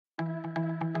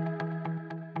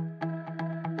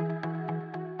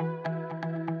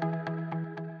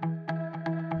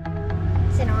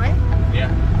Is it on? Yeah.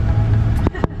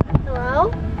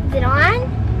 Hello? Is it on?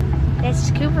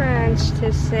 It's Cooper learns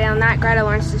to sail, not Greta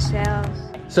learns to sail.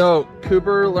 So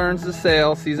Cooper learns to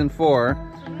sail, season 4.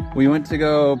 We went to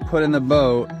go put in the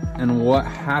boat, and what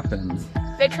happened?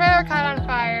 The trailer caught on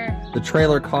fire. The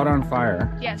trailer caught on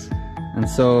fire. Yes. And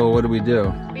so what do we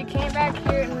do? We came back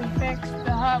here and we fixed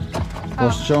the hub.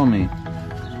 Well, show me.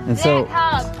 And That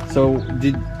hub. so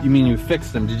did you mean you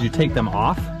fixed them? Did you take them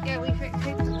off? Yeah, we fixed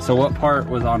it. So what part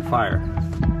was on fire?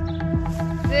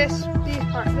 This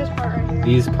part right here.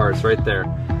 These parts right there.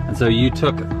 And so you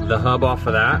took the hub off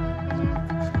of that.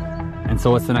 And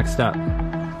so what's the next step?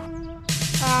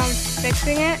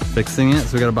 Fixing it. Fixing it.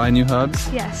 So we gotta buy new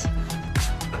hubs. Yes.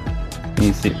 And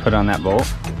you see, put on that bolt.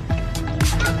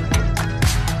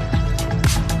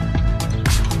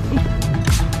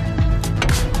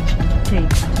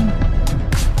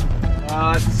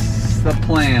 What's the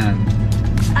plan?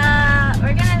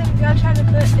 We're gonna go try to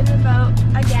put in the boat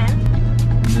again.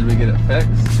 Did we get it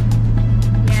fixed?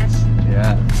 Yes.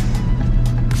 Yeah.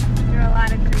 There are a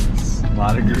lot of grease. A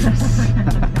lot of grease.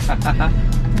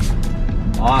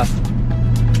 Awesome.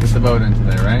 Get the boat in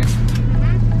today, right?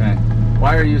 Okay.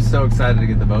 Why are you so excited to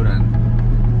get the boat in?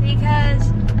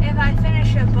 Because if I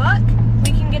finish a book,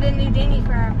 we can get a new dinghy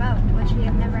for our boat, which we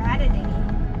have never had a dinghy.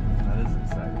 That is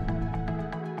exciting.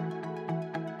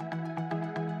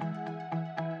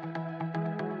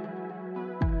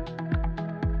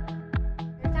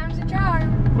 Third time's a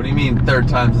charm. What do you mean third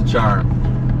time's a charm?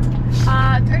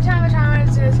 Third time a charm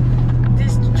is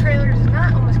this trailer does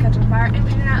not almost catch on fire and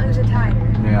we do not lose a tire.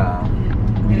 Yeah.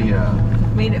 We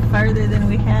made it farther than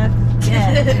we have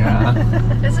yet. yeah.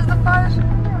 This is the farthest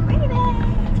we've ever made it.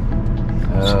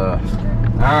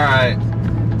 Alright.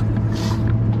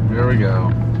 Here we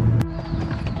go.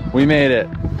 We made it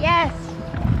Yes.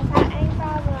 Without any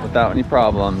problem. without any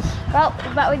problems. Well,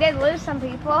 but we did lose some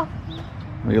people.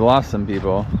 We lost some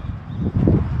people.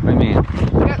 What do you mean?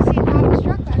 We don't see Papa's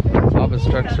truck back there. Papa's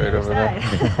truck's right over there.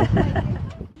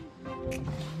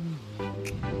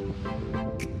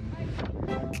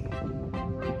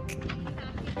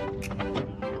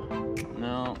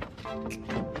 No.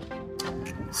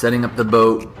 Setting up the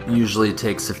boat usually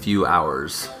takes a few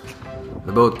hours.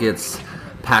 The boat gets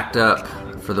packed up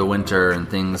for the winter and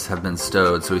things have been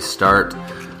stowed, so we start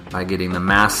by getting the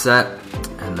mast set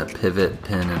and the pivot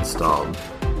pin installed.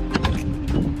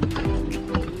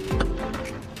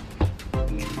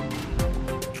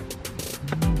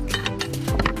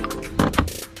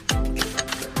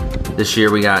 This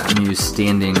year we got new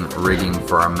standing rigging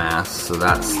for our mast, so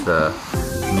that's the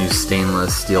new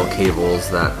stainless steel cables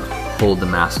that hold the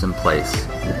mast in place.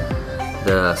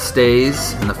 The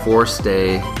stays and the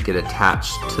forestay get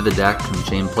attached to the deck and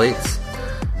chain plates,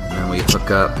 and then we hook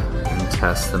up and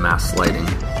test the mast lighting.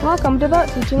 Welcome to Boat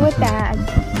Teaching with Dad.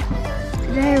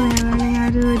 Today we're learning how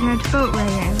to attach boat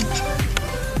rigging.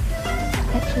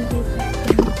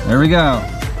 There we go.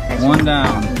 One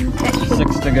down.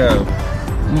 6 to go.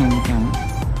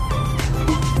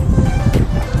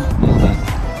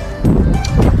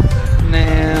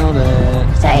 Nailed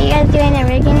it. So are you guys doing the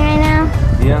rigging right now?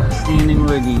 Yep, standing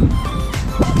rigging.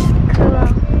 Cool.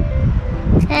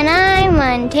 And I'm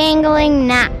untangling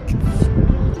knots.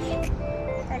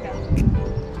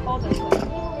 Hold this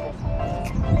way.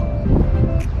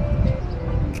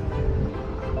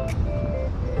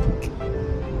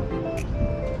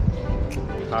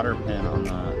 Cotter pin on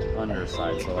the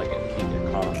underside so like it can't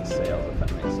get caught on the sail, if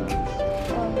that makes sense.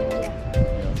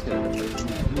 Yeah, let's get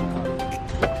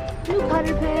it. New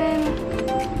cotter pin.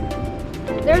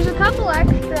 There's a couple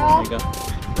extra. There you go.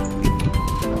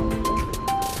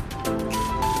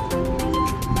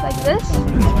 Like this.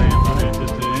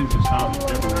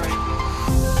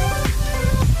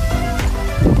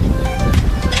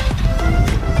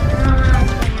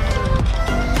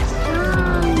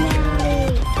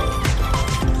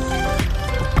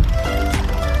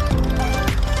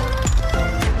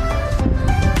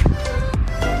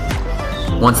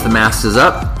 Once the mast is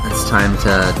up, it's time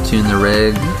to tune the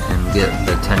rig and get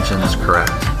the tensions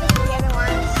correct.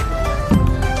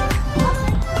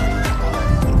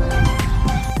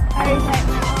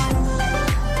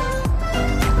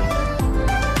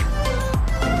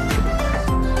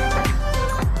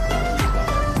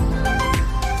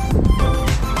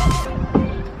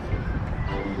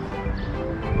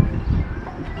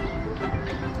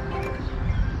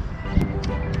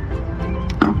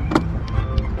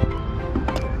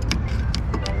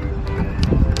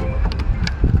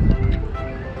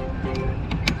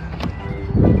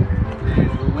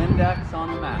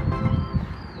 On the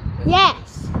mast.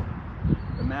 Yes.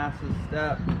 The mast is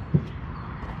step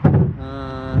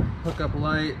hook up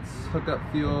lights, hook up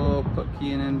fuel, put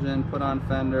key in engine, put on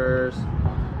fenders,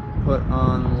 put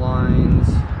on lines.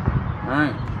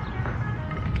 Alright.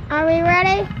 Are we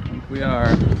ready? I think we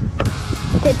are.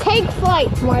 To take flight,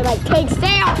 more like take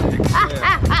sail.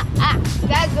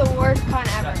 That's the worst pun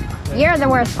ever. You're the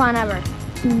worst pun ever.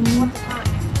 What's the pun?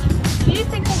 You just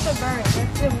think it's a burn.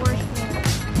 That's the worst thing ever.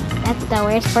 That's the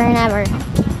worst burn ever.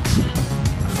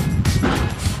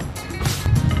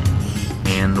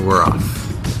 And we're off.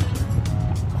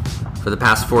 For the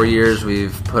past 4 years,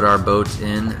 we've put our boat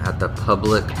in at the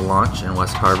public launch in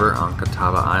West Harbor on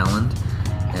Catawba Island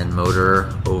and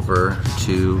motor over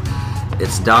to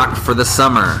its dock for the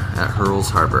summer at Hurls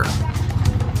Harbor.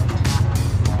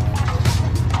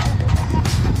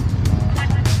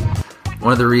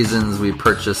 One of the reasons we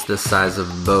purchased this size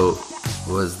of boat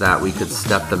was that we could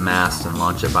step the mast and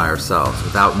launch it by ourselves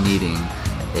without needing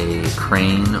a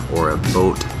crane or a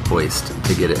boat hoist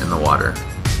to get it in the water.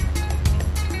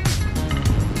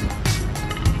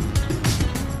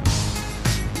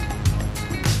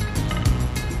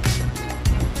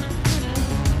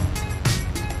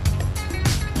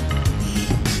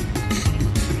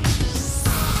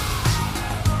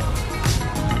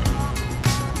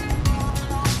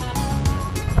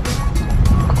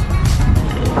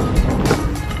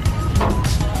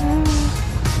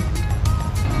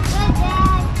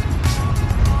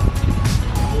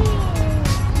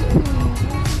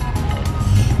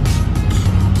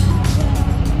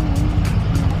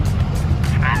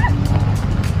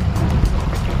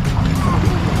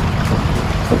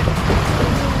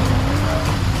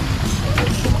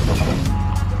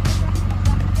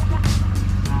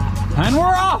 And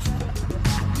we're off!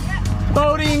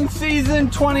 Boating season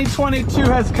 2022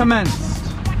 has commenced.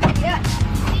 Yeah.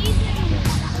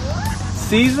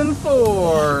 Season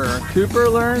 4, Cooper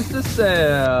learns to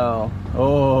sail.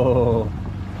 Oh,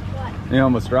 What? you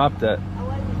almost dropped it.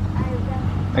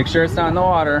 Make sure it's not in the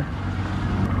water.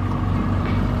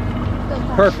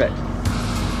 Perfect.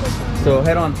 So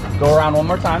head on, go around one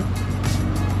more time.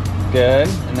 Good,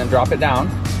 and then drop it down.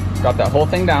 Drop that whole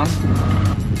thing down.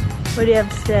 What do you have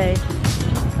to say?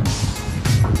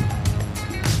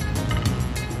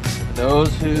 For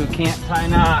those who can't tie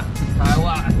knots, tie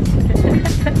lots.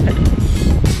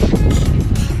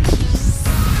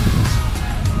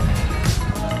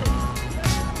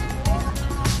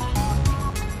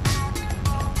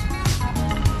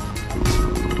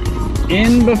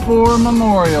 In before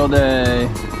Memorial Day.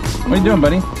 What are you doing,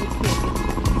 buddy? I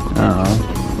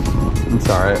don't know. It's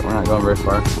alright, we're not going very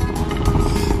far.